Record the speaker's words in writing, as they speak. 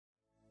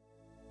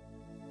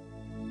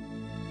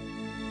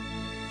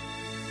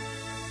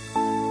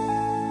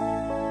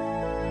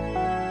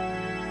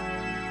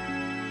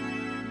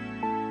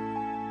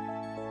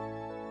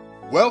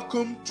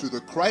Welcome to the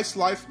Christ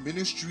Life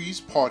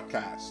Ministries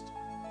podcast.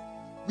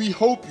 We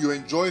hope you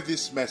enjoy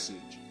this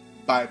message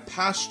by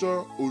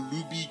Pastor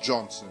Olubi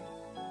Johnson.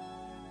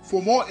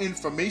 For more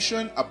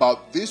information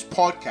about this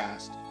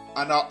podcast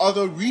and our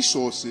other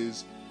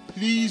resources,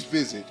 please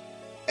visit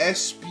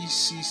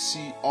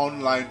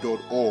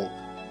spcconline.org.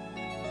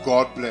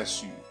 God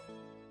bless you.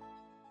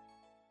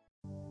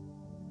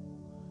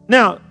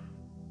 Now,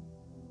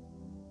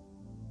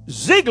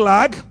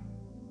 Ziklag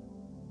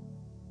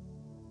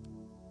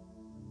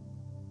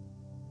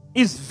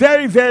is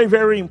very, very,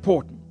 very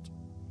important.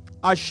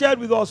 I shared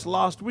with us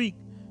last week,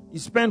 he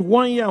spent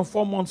 1 year and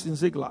 4 months in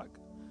Ziklag.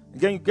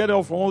 Again, you get it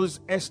all from all this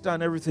Esther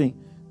and everything.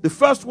 The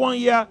first 1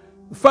 year,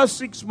 the first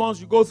 6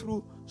 months, you go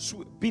through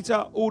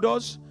bitter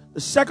odors. The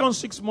second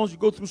 6 months, you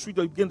go through sweet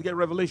odors, you begin to get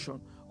revelation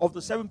of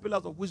the 7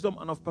 pillars of wisdom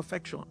and of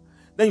perfection.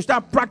 Then you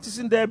start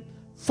practicing them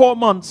 4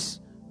 months.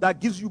 That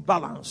gives you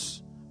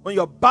balance. When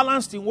you're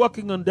balanced in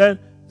working on them,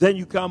 then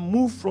you can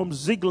move from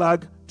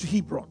Ziklag to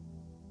Hebron.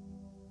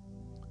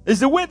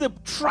 It's the way the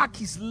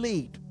track is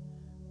laid.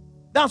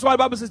 That's why the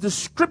Bible says the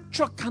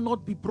scripture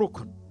cannot be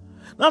broken.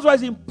 That's why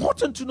it's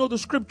important to know the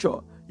scripture.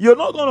 You're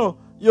not going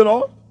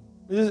to,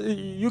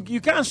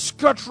 you can't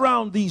skirt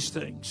around these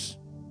things.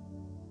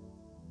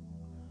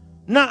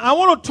 Now, I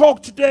want to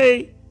talk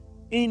today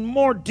in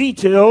more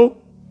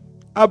detail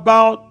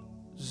about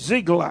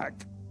Ziklag.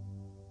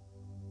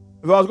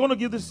 If I was going to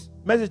give this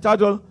message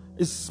title,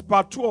 it's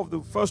part 2 of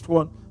the first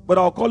one, but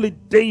I'll call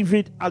it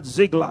David at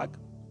Ziklag.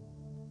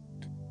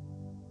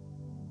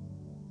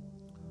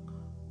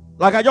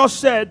 Like I just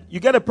said, you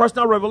get a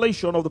personal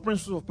revelation of the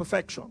principles of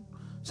perfection.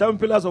 7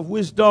 pillars of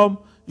wisdom,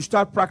 you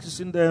start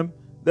practicing them,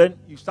 then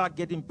you start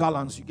getting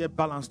balance. You get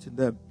balanced in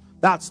them.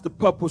 That's the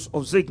purpose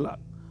of Ziklag.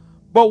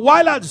 But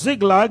while at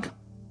Ziklag,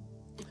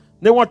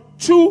 there were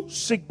 2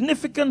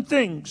 significant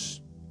things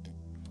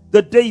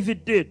that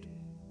David did.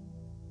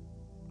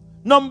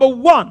 Number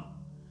 1,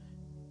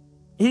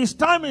 his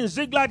time in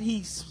Ziklag,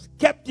 he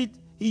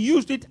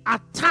used it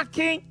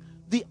attacking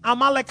the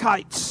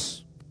Amalekites.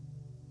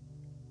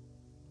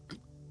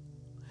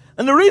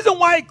 And the reason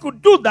why he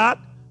could do that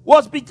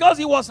was because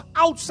he was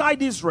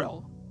outside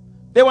Israel.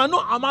 There were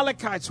no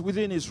Amalekites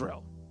within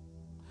Israel.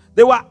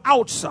 They were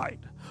outside.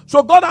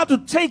 So God had to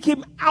take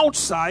him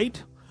outside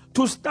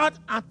to start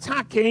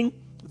attacking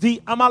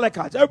the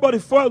Amalekites. Everybody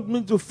follow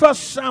me to 1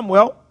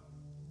 Samuel.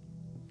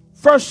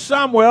 1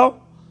 Samuel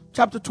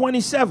chapter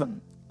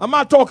 27. I'm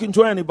not talking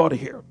to anybody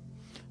here.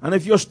 And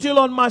if you're still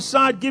on my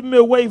side, give me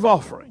a wave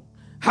offering.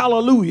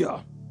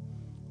 Hallelujah.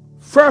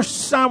 1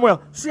 Samuel.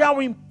 See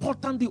how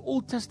important the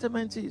Old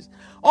Testament is.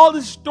 All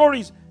these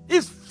stories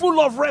is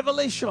full of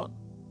revelation.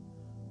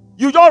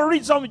 You just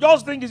read something, you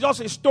just think it's just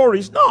a story.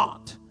 It's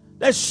not.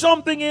 There's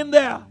something in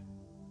there.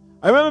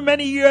 I remember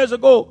many years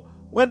ago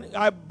when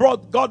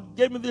God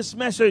gave me this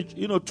message,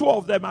 2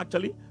 of them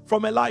actually,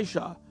 from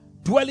Elisha,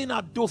 dwelling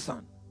at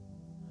Dothan.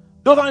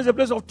 Dothan is a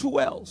place of 2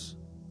 wells.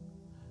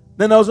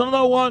 Then there was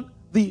another one,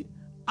 the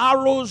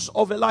arrows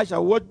of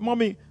Elisha. What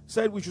mommy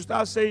said we should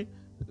start saying,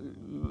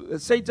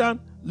 Satan,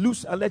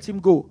 loose and let him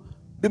go.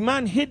 The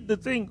man hit the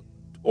thing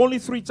only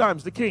 3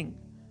 times, the king.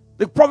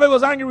 The prophet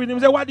was angry with him.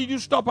 He said, why did you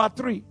stop at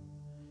 3?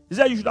 He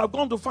said, you should have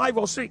gone to 5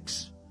 or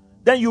 6.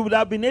 Then you would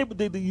have been able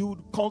to, you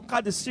would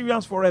conquer the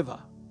Syrians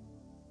forever.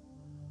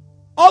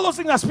 All those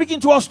things are speaking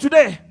to us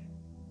today.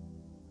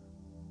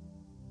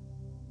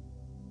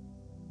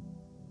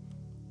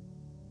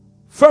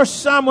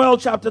 First Samuel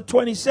chapter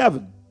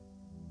 27.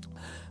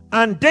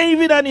 And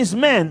David and his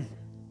men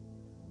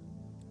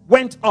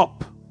went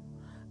up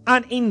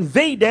and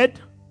invaded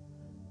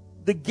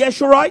the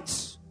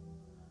Geshurites,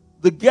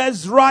 the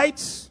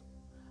Gezrites,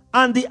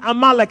 and the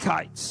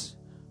Amalekites.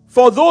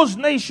 For those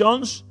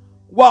nations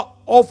were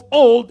of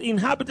old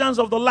inhabitants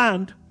of the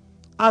land,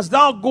 as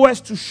thou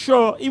goest to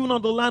Shur, even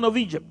on the land of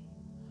Egypt.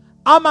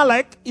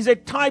 Amalek is a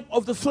type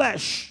of the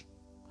flesh.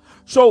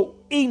 So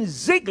in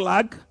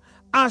Ziklag,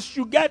 as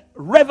you get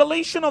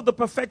revelation of the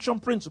perfection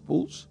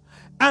principles,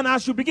 and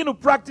as you begin to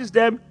practice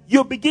them,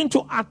 you begin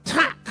to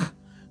attack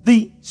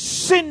the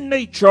sin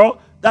nature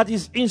that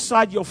is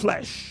inside your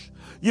flesh.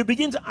 You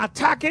begin to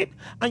attack it,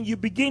 and you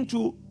begin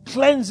to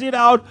cleanse it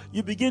out.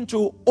 You begin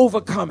to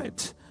overcome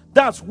it.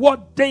 That's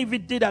what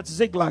David did at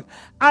Ziklag.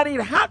 And it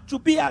had to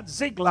be at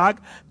Ziklag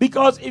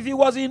because if he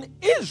was in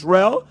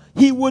Israel,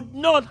 he would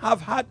not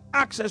have had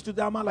access to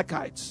the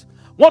Amalekites.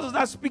 What does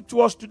that speak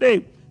to us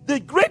today? The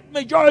great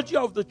majority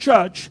of the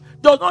church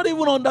does not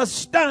even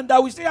understand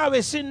that we still have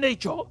a sin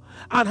nature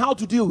and how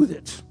to deal with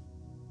it.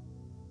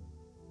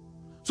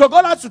 So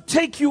God has to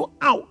take you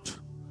out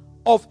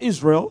of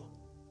Israel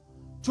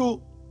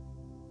to,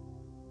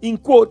 in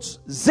quotes,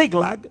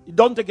 Ziklag.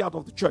 Don't take you out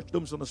of the church,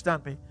 don't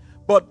misunderstand me.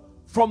 But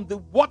from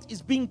what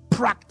is being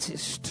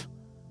practiced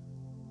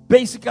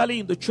basically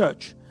in the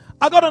church.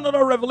 I got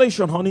another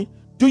revelation, honey.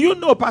 Do you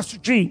know, Pastor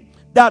G,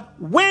 that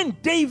when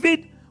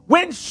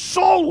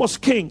Saul was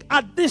king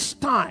at this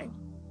time,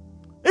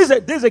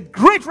 there's a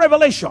great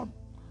revelation.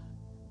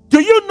 Do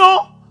you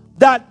know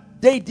that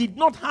they did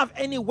not have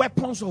any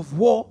weapons of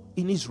war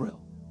in Israel?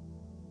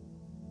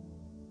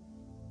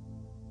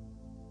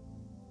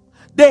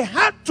 They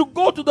had to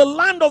go to the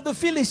land of the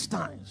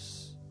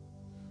Philistines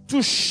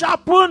to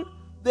sharpen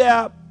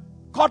their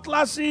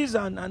cutlasses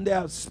and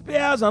their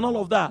spears and all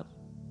of that.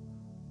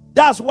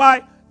 That's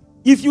why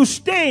if you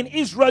stay in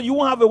Israel, you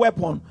won't have a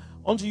weapon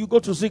until you go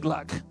to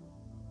Ziklag.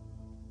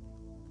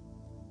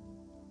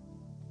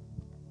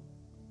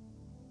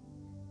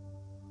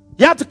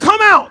 You have to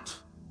come out.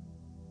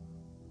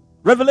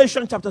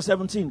 Revelation chapter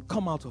 17,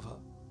 come out of her.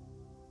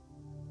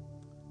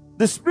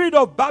 The spirit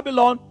of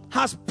Babylon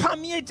has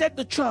permeated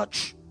the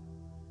church.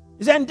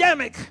 It's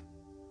endemic.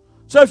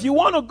 So if you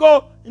want to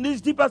go in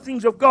these deeper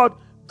things of God,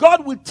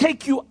 God will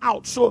take you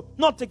out. So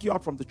not take you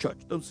out from the church.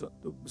 Don't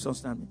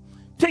misunderstand me.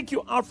 Take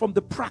you out from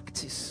the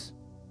practice.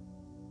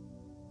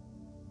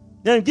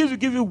 Then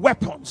give you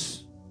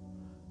weapons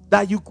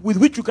with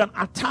which you can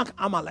attack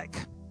Amalek.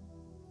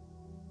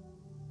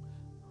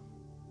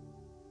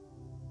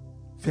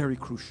 Very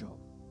crucial.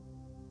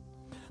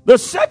 The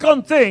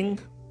second thing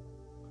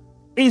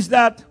is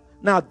that,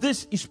 now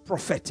this is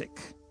prophetic.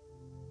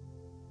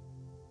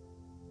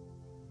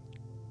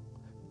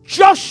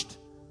 Just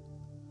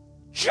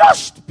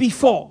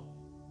before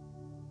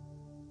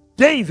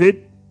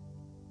David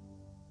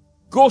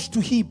goes to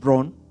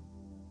Hebron,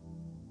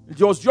 it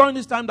was during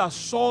this time that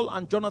Saul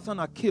and Jonathan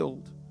are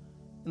killed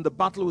in the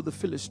battle with the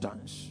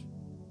Philistines.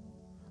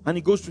 And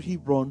he goes to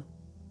Hebron.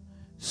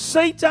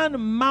 Satan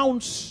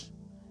mounts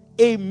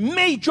a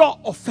major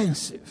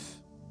offensive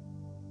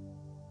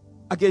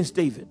against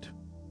David.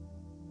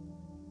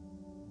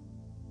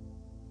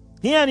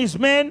 He and his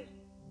men,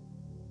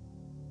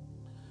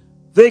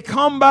 they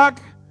come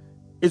back.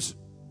 It's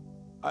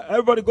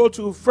everybody go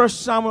to 1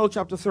 Samuel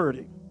chapter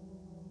 30.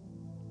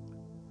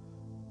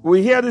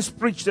 We hear this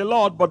preached a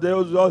lot, but there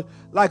was,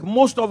 like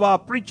most of our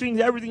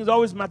preaching, everything is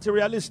always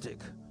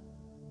materialistic.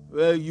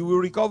 You will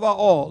recover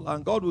all,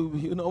 and God will,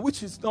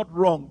 which is not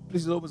wrong.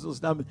 Please don't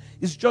misunderstand me.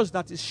 It's just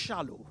that it's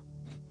shallow.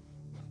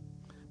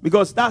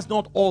 Because that's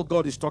not all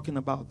God is talking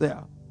about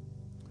there.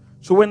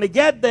 So when they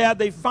get there,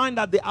 they find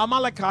that the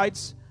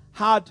Amalekites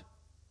had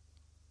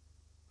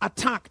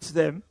attacked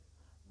them,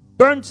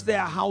 burnt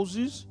their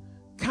houses,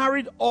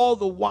 carried all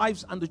the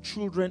wives and the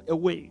children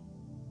away.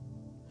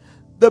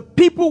 The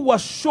people were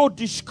so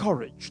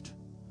discouraged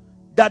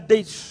that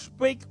they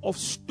spake of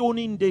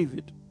stoning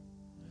David.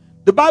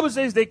 The Bible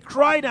says they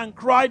cried and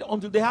cried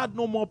until they had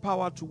no more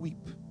power to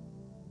weep.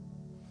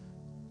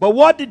 But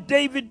what did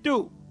David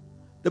do?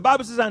 The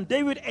Bible says, and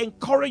David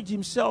encouraged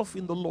himself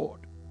in the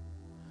Lord.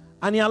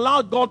 And he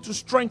allowed God to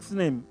strengthen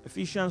him.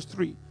 Ephesians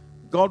 3.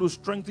 God will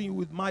strengthen you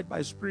with might by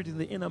His Spirit in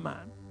the inner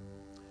man.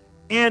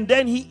 And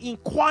then he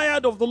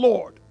inquired of the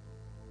Lord.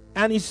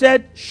 And he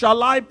said,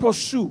 shall I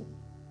pursue?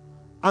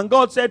 And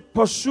God said,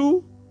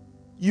 pursue.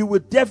 You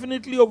will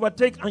definitely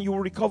overtake and you will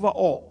recover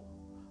all.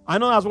 I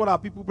know that's what our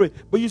people pray.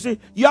 But you see,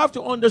 you have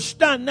to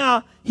understand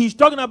now, he's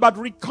talking about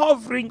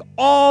recovering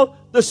all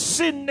the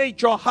sin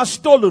nature has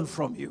stolen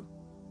from you.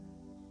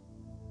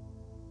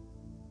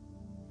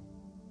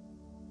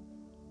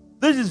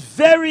 This is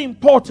very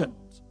important.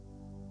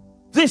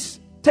 This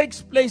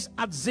takes place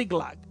at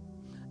Ziklag.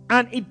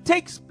 And it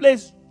takes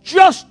place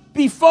just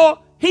before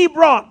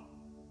Hebron.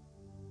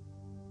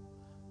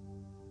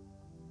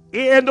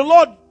 And the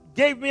Lord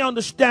gave me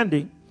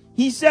understanding.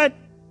 He said,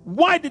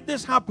 why did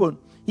this happen?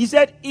 He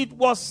said it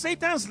was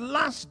Satan's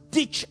last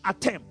ditch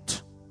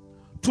attempt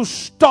to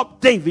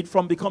stop David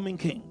from becoming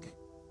king.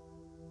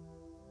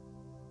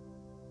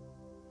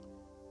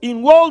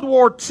 In World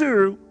War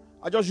II,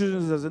 I just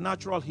use this as a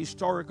natural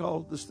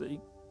historical thing.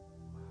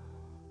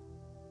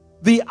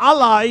 The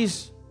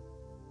Allies,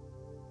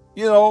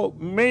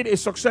 made a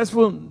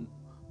successful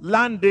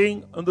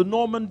landing on the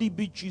Normandy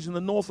beaches in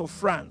the north of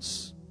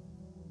France.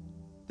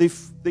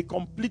 They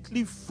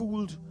completely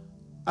fooled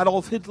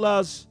Adolf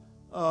Hitler's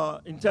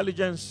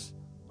intelligence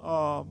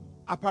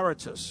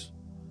apparatus.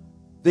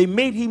 They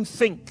made him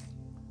think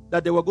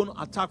that they were going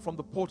to attack from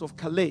the port of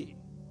Calais.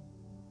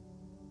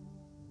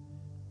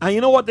 And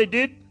you know what they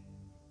did?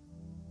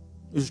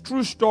 It's a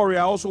true story.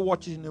 I also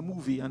watched it in a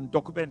movie and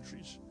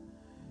documentaries.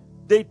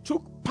 They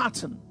took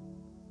Patton.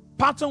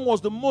 Patton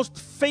was the most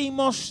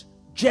famous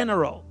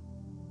general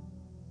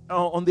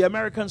on the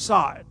American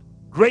side.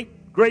 Great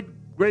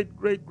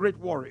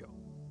warrior.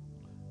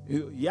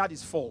 He had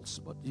his faults,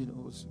 but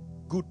was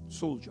a good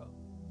soldier.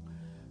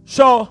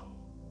 So,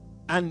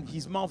 and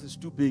his mouth is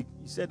too big.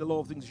 He said a lot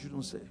of things he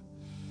shouldn't say.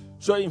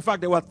 So, in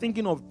fact, they were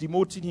thinking of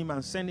demoting him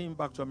and sending him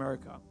back to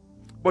America.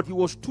 But he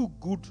was too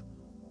good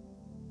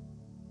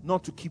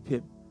not to keep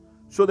him.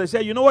 So they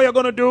said, you know what you're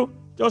going to do?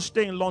 Just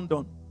stay in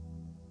London.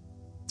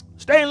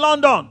 Stay in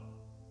London.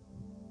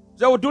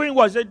 They were doing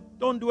what? They said,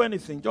 don't do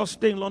anything. Just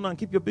stay in London and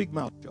keep your big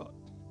mouth shut.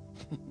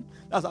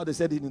 That's how they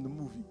said it in the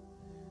movie.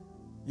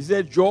 He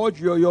said,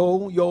 George, you're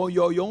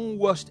your own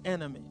worst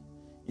enemy.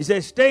 He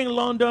said, stay in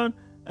London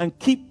and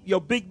keep your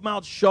big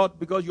mouth shut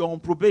because you're on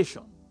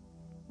probation.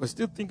 We're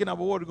still thinking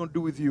about what we're going to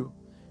do with you.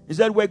 He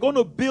said, we're going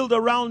to build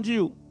around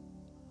you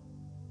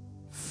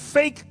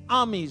fake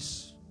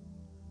armies,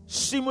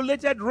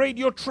 simulated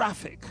radio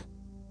traffic.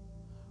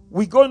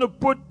 We're going to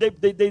put,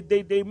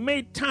 they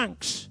made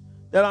tanks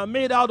that are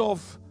made out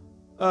of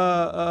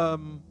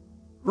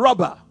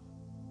rubber,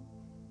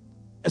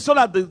 so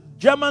that the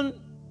German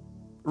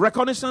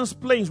reconnaissance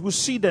planes will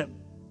see them.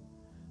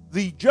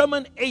 The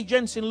German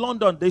agents in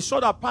London, they saw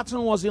that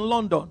Patton was in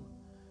London.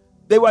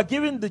 They were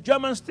giving the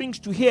Germans things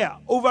to hear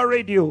over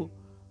radio,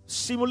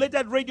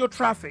 simulated radio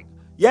traffic.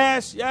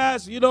 Yes,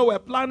 we're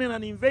planning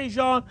an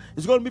invasion.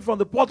 It's going to be from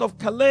the port of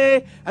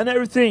Calais and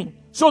everything.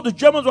 So the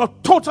Germans were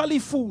totally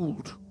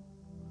fooled.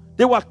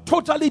 They were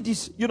totally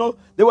deceived.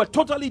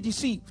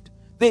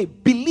 They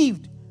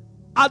believed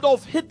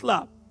Adolf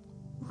Hitler,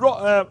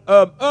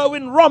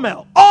 Erwin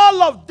Rommel,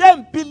 all of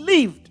them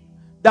believed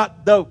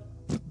that the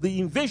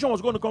invasion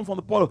was going to come from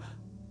the port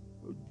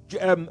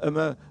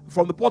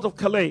of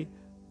Calais.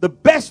 The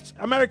best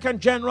American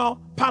general,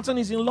 Patton,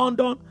 is in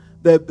London.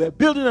 They're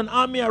building an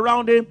army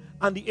around him,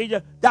 and the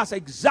agent. That's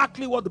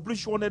exactly what the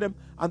British wanted them,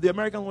 and the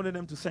Americans wanted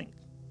them to think.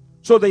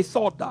 So they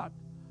thought that.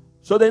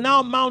 So they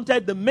now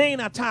mounted the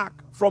main attack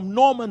from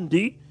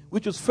Normandy,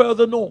 which is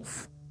further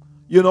north,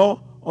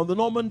 on the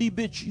Normandy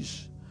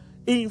beaches.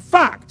 In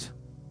fact,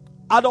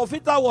 Adolf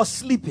Hitler was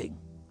sleeping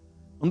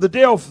on the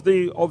day of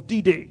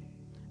D-Day,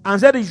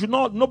 and said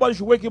nobody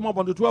should wake him up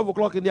until 12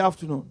 o'clock in the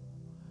afternoon.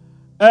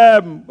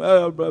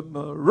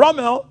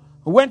 Rommel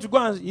went to go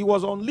and he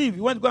was on leave.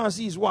 He went to go and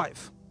see his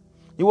wife.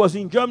 He was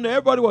in Germany.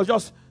 Everybody was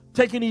just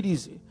taking it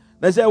easy.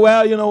 They said,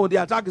 well, the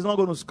attack is not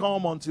going to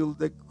come until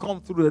they come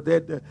through the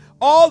dead.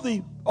 All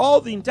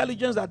the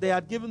intelligence that they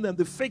had given them,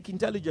 the fake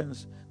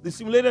intelligence, the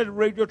simulated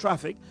radio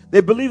traffic,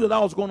 they believed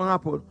that was going to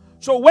happen.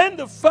 So when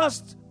the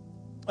first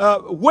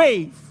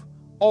wave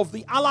of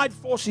the Allied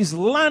forces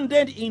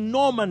landed in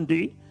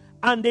Normandy,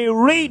 and they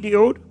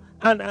radioed,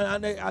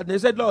 and they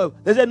said, no,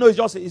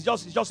 it's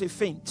just a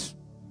feint.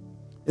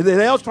 They're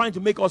just trying to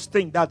make us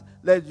think that,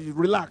 let's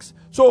relax.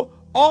 So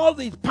all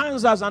the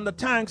panzers and the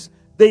tanks,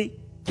 they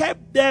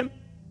kept them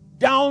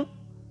down,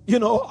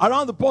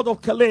 around the port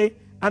of Calais,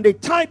 and they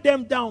tied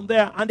them down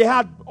there, and they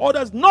had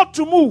orders not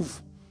to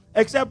move,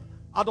 except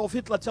Adolf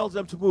Hitler tells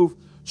them to move.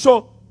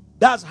 So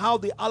that's how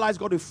the Allies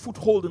got a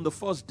foothold in the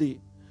first day.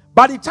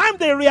 By the time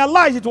they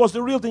realized it was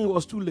the real thing, it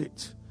was too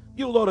late.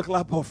 Give a lot of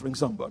clap offering,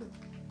 somebody.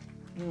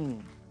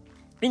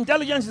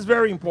 Intelligence is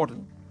very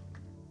important.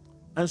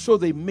 And so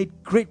they made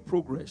great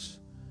progress.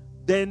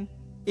 Then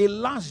a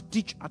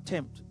last-ditch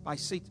attempt by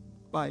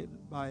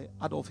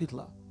Adolf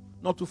Hitler,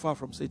 not too far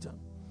from Satan,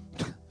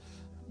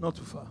 not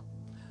too far,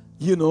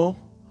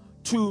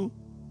 to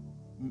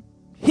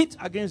hit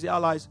against the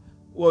Allies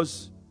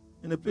was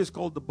in a place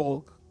called the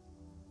Bulk.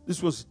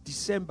 This was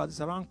December, this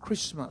is around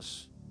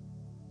Christmas,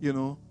 of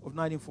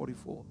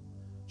 1944.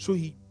 So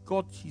he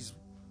got his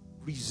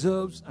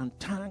reserves and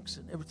tanks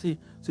and everything.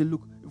 Say,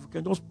 look, if we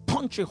can just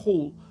punch a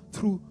hole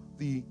through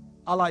the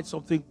Allied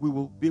something, we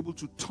will be able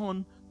to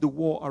turn the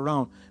war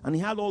around. And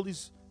he had all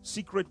these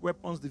secret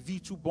weapons, the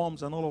V2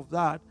 bombs and all of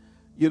that,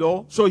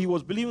 So he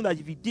was believing that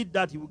if he did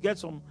that, he would get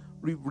some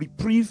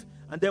reprieve.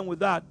 And then with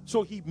that,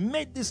 so he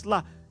made this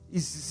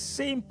it's the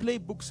same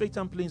playbook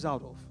Satan plays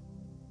out of.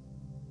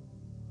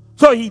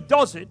 So he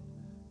does it.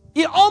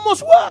 It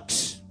almost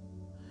works.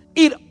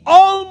 It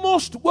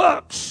almost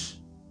works.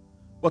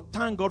 But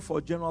thank God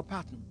for General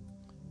Patton.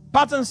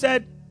 Patton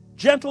said,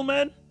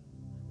 gentlemen,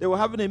 they were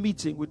having a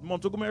meeting with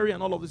Montgomery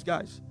and all of these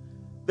guys.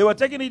 They were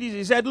taking it easy.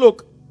 He said,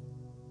 look,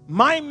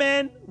 my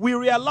men, we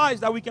realize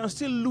that we can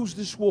still lose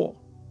this war.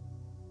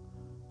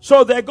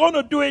 So they're going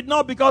to do it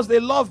not because they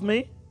love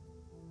me,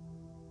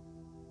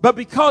 but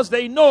because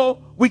they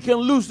know we can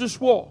lose this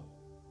war.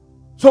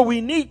 So they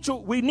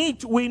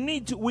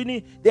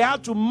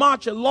had to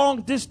march a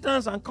long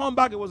distance and come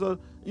back. It was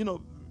in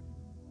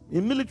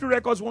military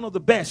records, one of the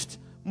best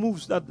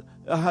moves that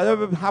had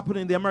ever happened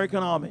in the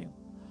American army.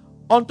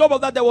 On top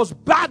of that, there was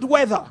bad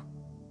weather.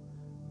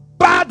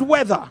 Bad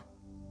weather.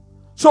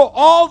 So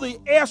all the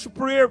air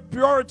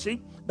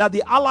superiority that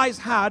the Allies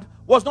had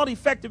was not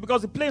effective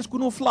because the planes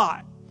couldn't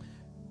fly.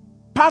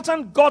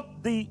 Patton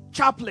got the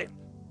chaplain.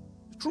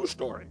 True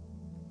story.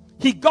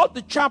 He got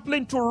the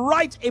chaplain to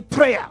write a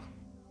prayer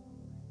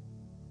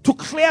to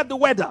clear the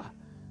weather.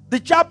 The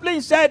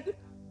chaplain said,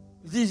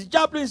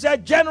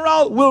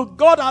 General, will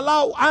God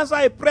answer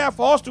a prayer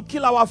for us to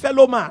kill our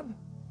fellow man?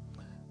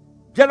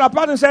 General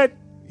Patton said,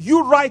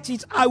 you write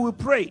it, I will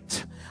pray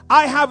it.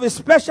 I have a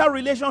special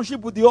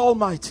relationship with the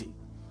Almighty.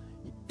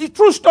 The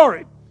true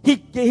story.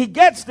 He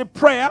gets the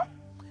prayer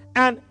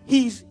and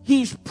he's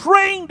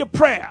praying the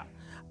prayer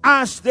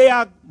as they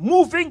are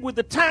moving with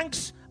the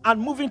tanks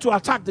and moving to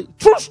attack the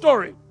true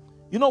story.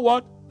 You know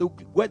what? The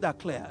weather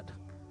cleared.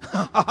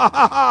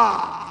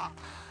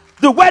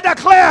 The weather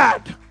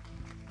cleared.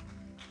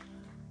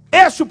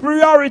 Air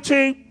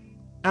superiority,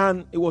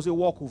 and it was a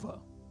walkover.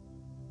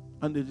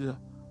 And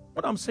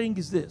what I'm saying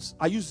is this.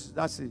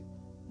 That's a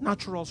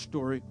natural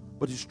story,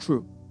 but it's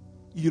true.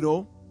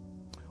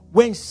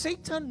 When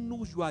Satan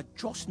knows you are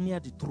just near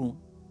the throne,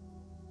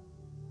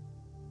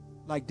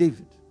 like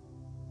David,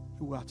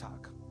 he will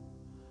attack.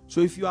 So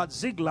if you are at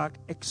Ziklag,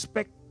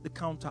 expect the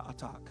counter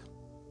attack.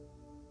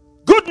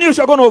 Good news,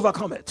 you're going to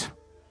overcome it.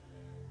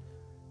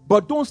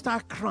 But don't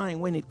start crying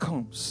when it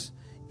comes.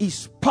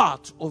 is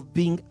part of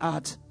being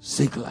at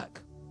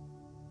Ziklag.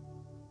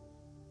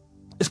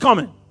 It's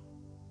coming.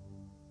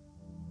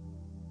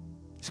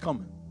 It's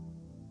coming.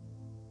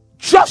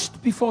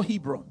 Just before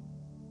Hebron.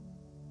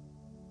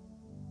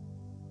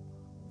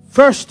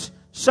 1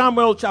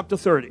 Samuel chapter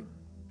 30.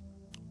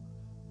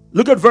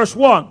 Look at verse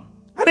 1.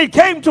 And it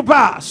came to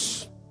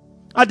pass,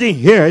 I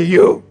didn't hear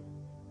you,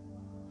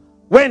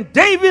 when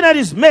David and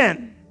his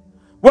men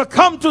were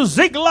come to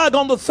Ziklag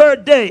on the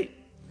third day,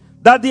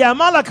 that the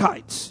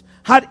Amalekites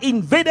had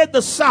invaded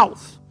the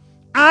south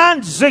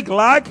and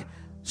Ziklag,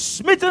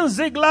 smitten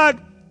Ziklag,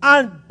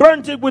 and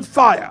burnt it with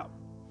fire.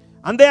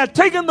 And they had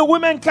taken the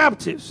women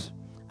captives,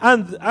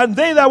 and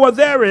they that were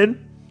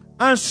therein,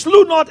 and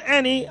slew not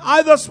any,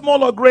 either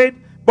small or great,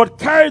 but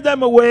carried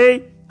them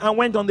away and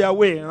went on their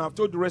way. And I've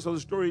told the rest of the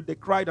story. They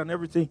cried and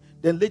everything.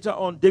 Then later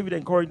on, David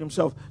encouraged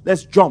himself.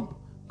 Let's jump,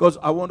 because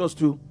I want us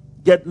to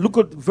look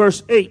at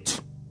verse 8.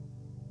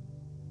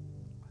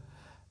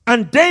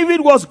 And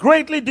David was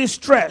greatly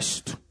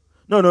distressed.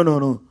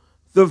 No.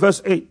 The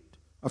verse 8.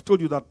 I've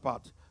told you that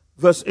part.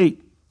 Verse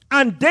 8.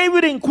 And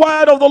David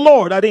inquired of the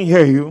Lord. I didn't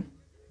hear you.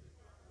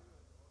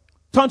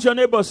 Turn to your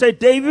neighbor and say,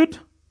 David,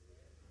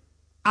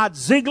 at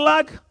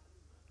Ziklag,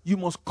 you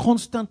must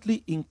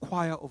constantly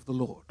inquire of the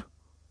Lord.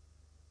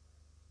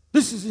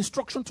 This is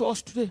instruction to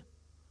us today.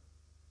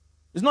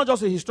 It's not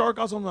just a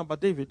historical something about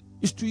David.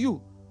 It's to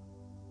you.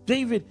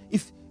 David,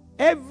 if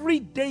every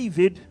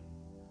David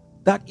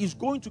that is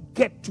going to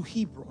get to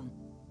Hebron,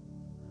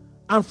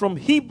 and from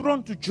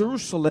Hebron to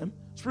Jerusalem,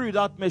 spirit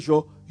without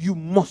measure, you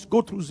must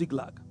go through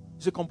Ziklag.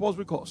 It's a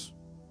compulsory course.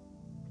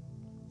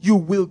 You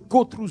will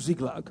go through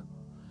Ziklag.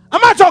 Am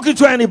I talking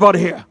to anybody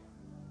here?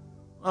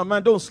 Oh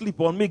man, don't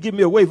sleep on me. Give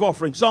me a wave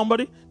offering.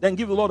 Somebody, then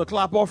give the Lord a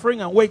clap offering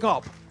and wake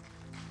up.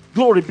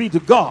 Glory be to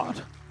God.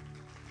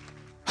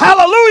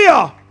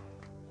 Hallelujah.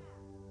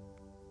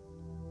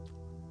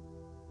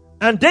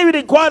 And David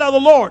inquired of the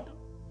Lord,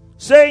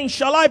 saying,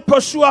 shall I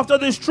pursue after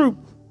this troop?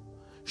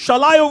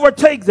 Shall I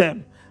overtake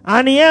them?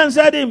 And he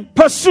answered him,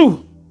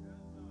 pursue.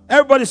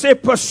 Everybody say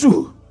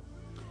pursue.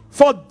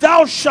 For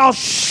thou shalt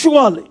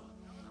surely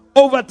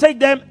overtake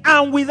them,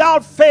 and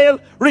without fail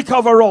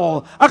recover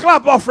all. A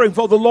clap offering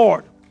for the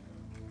Lord.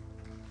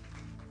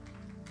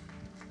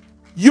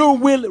 You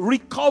will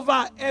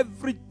recover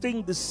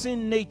everything the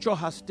sin nature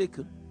has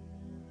taken.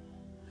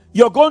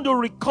 You're going to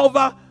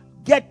recover,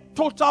 get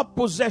total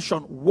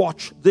possession.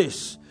 Watch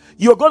this.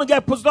 You're going to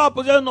get total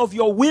possession of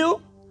your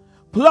will,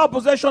 total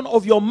possession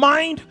of your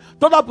mind,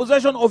 total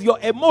possession of your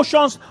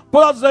emotions,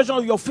 total possession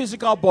of your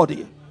physical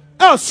body.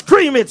 Oh,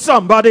 scream it,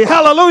 somebody.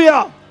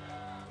 Hallelujah.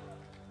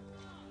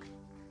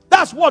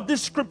 That's what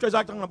this scripture is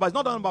talking about. It's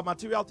not talking about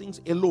material things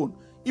alone.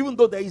 Even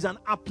though there is an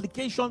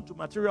application to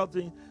material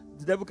things,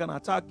 the devil can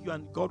attack you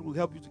and God will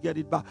help you to get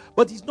it back.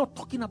 But he's not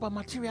talking about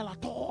material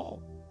at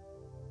all.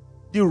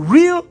 The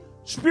real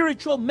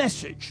spiritual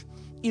message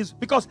is,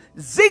 because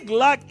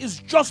Ziklag is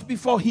just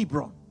before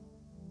Hebron.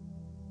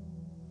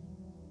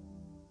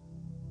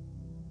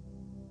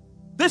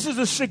 This is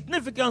the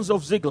significance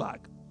of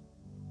Ziklag.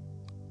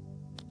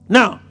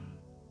 Now,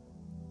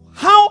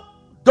 how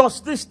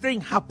does this thing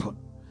happen?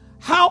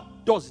 How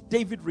does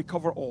David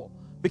recover all?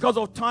 Because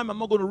of time, I'm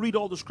not going to read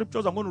all the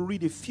scriptures. I'm going to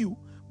read a few.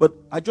 But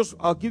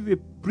I'll give you a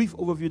brief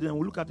overview, then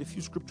we'll look at a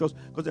few scriptures,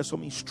 because there's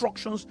some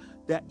instructions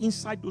that are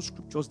inside those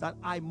scriptures that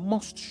I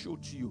must show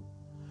to you.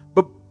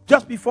 But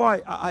just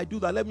before I do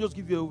that, let me just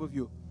give you an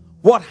overview.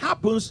 What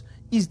happens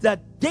is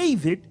that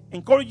David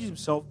encourages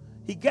himself.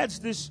 He gets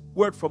this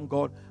word from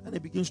God, and he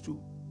begins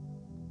to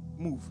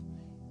move.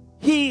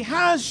 He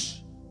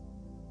has,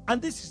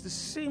 and this is the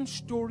same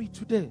story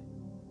today.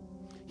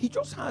 He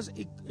just has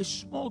a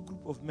small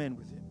group of men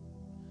with him.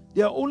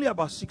 There are only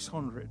about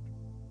 600.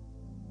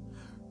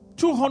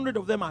 200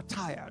 of them are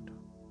tired.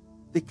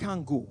 They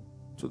can't go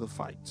to the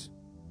fight.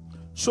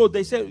 So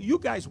they say, you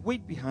guys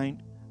wait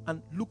behind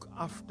and look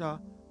after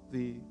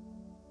the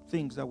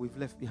things that we've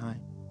left behind.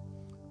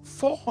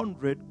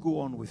 400 go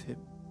on with him.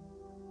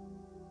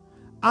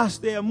 As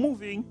they are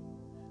moving,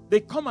 they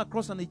come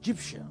across an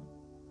Egyptian.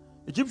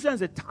 Egyptian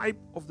is a type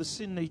of the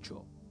sin nature.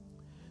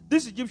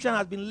 This Egyptian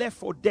has been left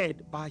for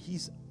dead by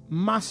his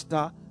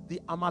master, the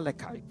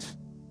Amalekite.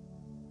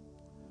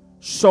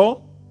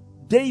 So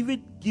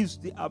David gives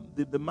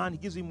the man, he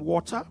gives him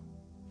water,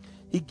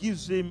 he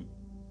gives him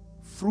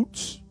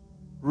fruits,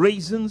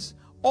 raisins.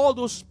 All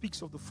those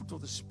speaks of the fruit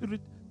of the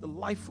Spirit, the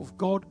life of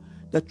God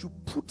that you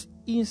put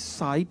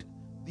inside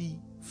the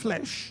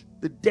flesh,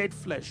 the dead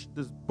flesh.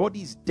 The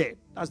body is dead.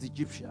 That's the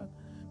Egyptian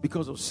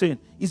because of sin.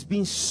 It's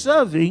been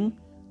serving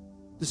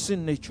the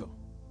sin nature.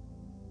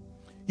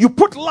 You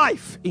put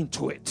life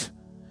into it.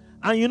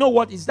 And you know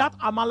what? It's that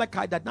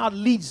Amalekite that now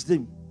leads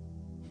them.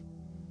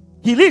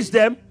 He leads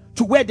them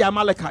to where the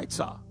Amalekites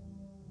are.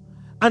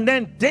 And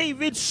then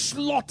David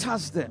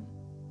slaughters them.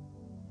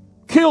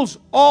 Kills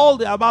all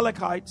the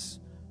Amalekites.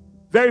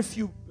 Very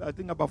few, I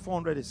think about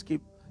 400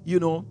 escape,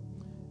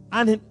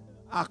 And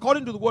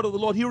according to the word of the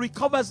Lord, he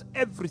recovers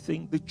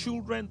everything, the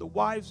children, the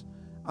wives,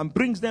 and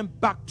brings them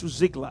back to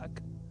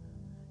Ziklag.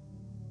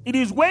 It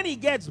is when he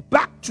gets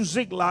back to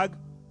Ziklag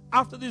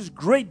after this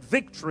great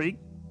victory.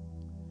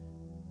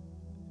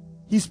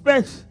 He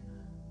spent,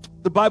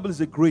 the Bible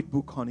is a great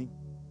book, honey.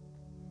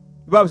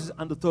 The Bible says,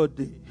 on the third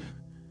day.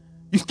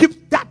 You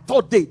skip that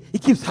third day,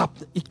 it keeps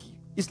happening.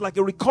 It's like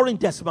a recurring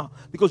decimal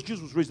because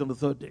Jesus was raised on the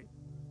third day.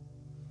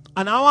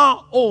 And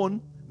our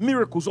own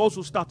miracles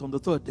also start on the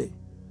third day.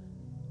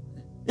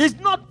 It's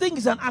nothing,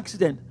 it's an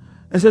accident.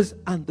 It says,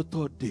 and the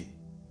third day.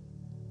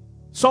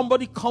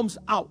 Somebody comes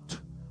out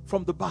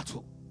from the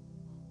battle.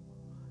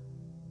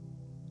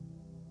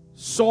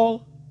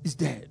 Saul is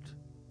dead.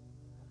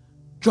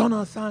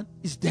 Jonathan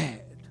is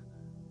dead.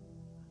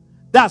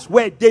 That's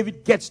where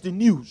David gets the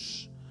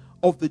news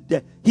of the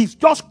death. He's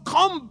just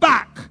come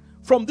back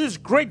from this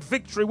great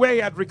victory where he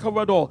had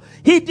recovered all.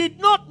 He did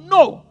not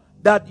know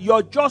that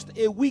you're just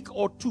a week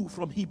or two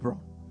from Hebron.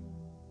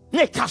 He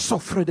recovers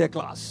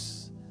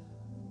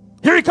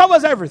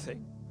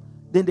everything.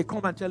 Then they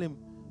come and tell him.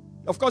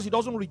 Of course, he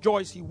doesn't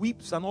rejoice. He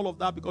weeps and all of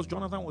that because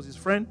Jonathan was his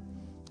friend.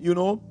 You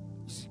know,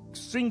 he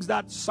sings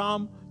that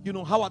psalm. You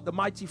know, how had the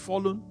mighty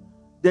fallen?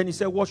 Then he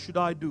said, what should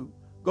I do?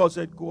 God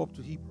said, go up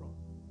to Hebron.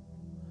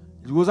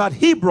 It was at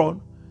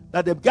Hebron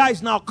that the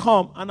guys now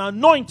come and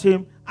anoint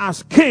him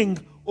as king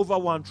over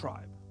one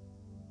tribe.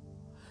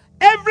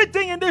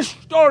 Everything in this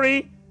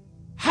story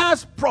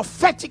has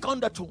prophetic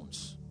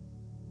undertones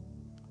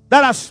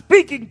that are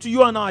speaking to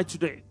you and I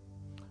today.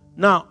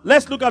 Now,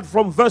 let's look at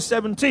from verse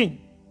 17.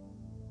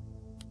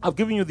 I've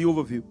given you the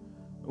overview.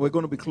 We're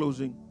going to be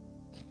closing.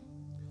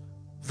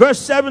 Verse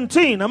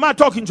 17. Am I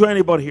talking to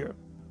anybody here?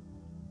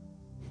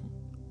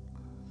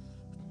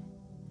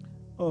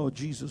 Oh,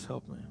 Jesus,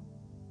 help me.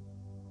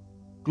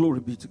 Glory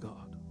be to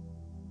God.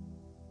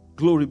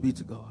 Glory be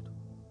to God.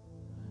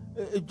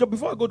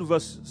 Before I go to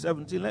verse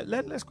 17,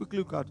 let's quickly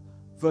look at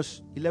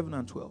verse 11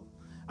 and 12.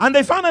 And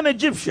they found an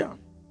Egyptian.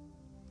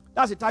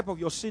 That's a type of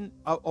your sin,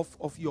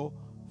 of your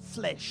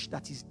flesh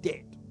that is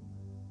dead.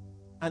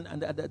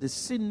 And the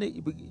sin,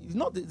 it's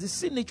not the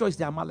sin nature is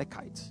the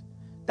Amalekite.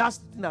 That's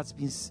the thing that's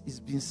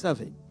been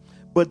serving.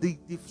 But the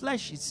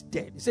flesh is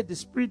dead. He said the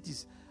spirit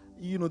is,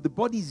 the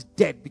body is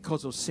dead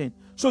because of sin.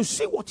 So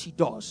see what he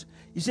does.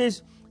 He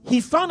says, he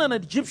found an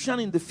Egyptian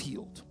in the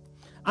field.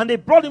 And they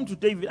brought him to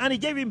David. And he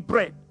gave him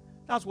bread.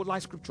 That's what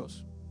life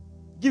scriptures.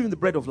 Give him the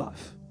bread of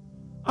life.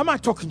 Am I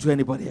talking to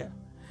anybody here?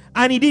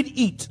 And he did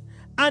eat.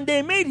 And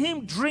they made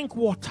him drink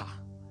water.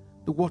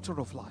 The water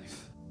of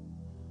life.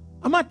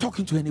 Am I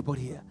talking to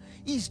anybody here?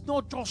 It's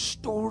not just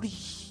story.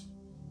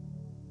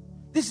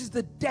 This is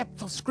the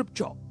depth of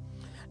scripture.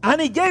 And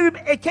he gave him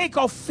a cake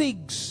of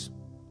figs.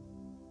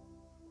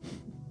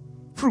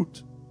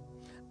 Fruit.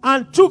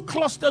 And 2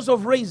 clusters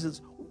of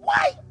raisins.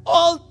 Why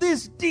all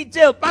this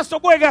detail, Pastor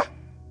Boyga?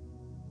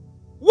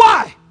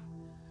 Why?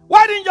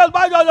 Why didn't just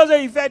Bible just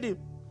say he fed him?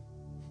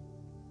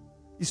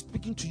 He's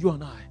speaking to you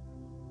and I.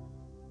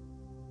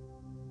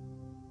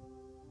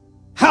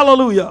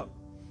 Hallelujah.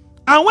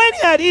 And when he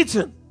had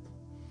eaten,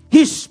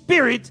 his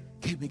spirit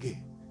came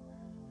again.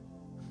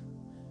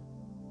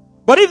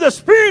 But if the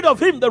spirit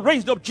of him that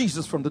raised up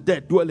Jesus from the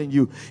dead dwell in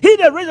you, he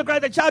that raised up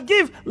Christ that shall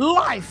give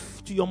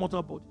life to your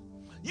mortal body.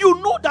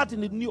 You know that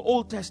in the New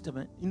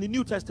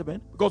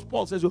Testament, because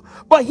Paul says so.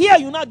 But here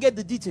you now get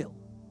the detail.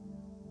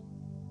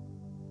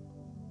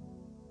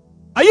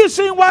 Are you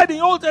seeing why the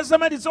Old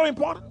Testament is so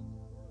important?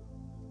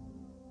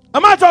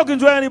 Am I talking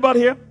to anybody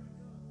here?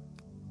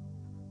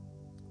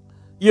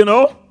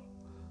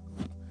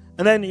 And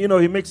then he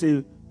makes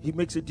a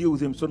deal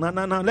with him. So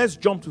now let's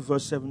jump to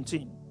verse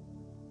 17.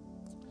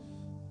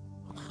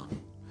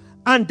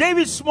 And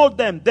David smote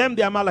them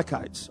the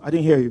Amalekites. I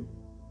didn't hear you.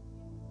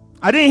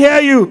 I didn't hear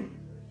you.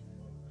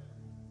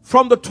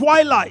 From the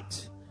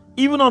twilight,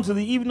 even unto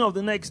the evening of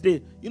the next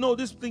day.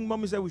 This thing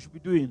mommy said we should be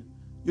doing,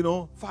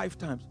 5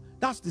 times.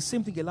 That's the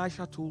same thing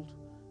Elisha told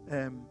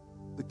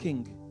the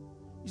king.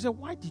 He said,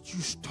 why did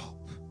you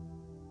stop?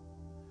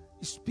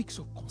 It speaks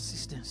of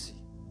consistency.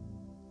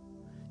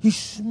 He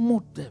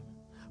smote them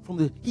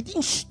he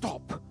didn't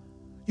stop.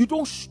 You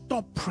don't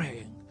stop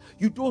praying.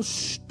 You don't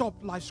stop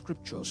life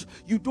scriptures.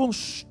 You don't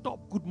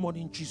stop Good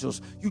Morning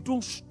Jesus. You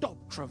don't stop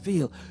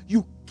travail.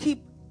 You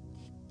keep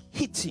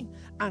hitting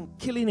and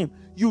killing him.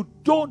 You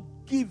don't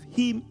give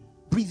him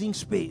breathing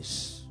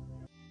space.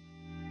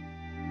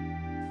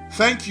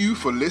 Thank you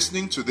for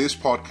listening to this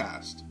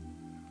podcast.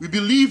 We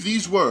believe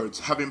these words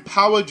have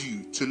empowered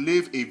you to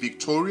live a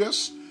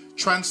victorious,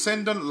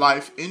 transcendent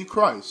life in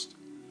Christ.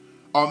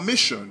 Our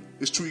mission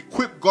is to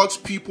equip God's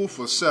people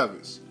for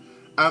service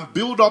and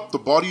build up the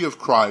body of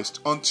Christ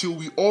until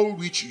we all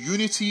reach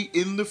unity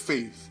in the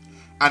faith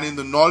and in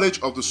the knowledge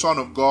of the Son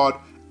of God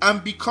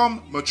and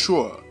become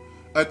mature,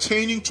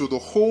 attaining to the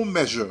whole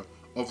measure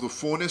of the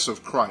fullness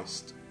of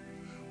Christ.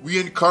 We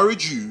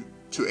encourage you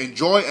to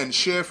enjoy and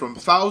share from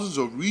thousands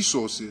of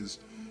resources,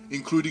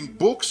 including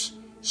books,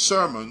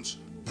 sermons,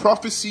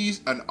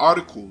 prophecies, and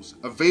articles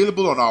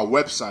available on our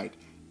website,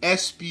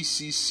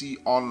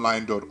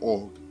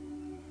 spcconline.org.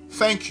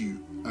 Thank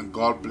you, and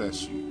God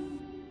bless you.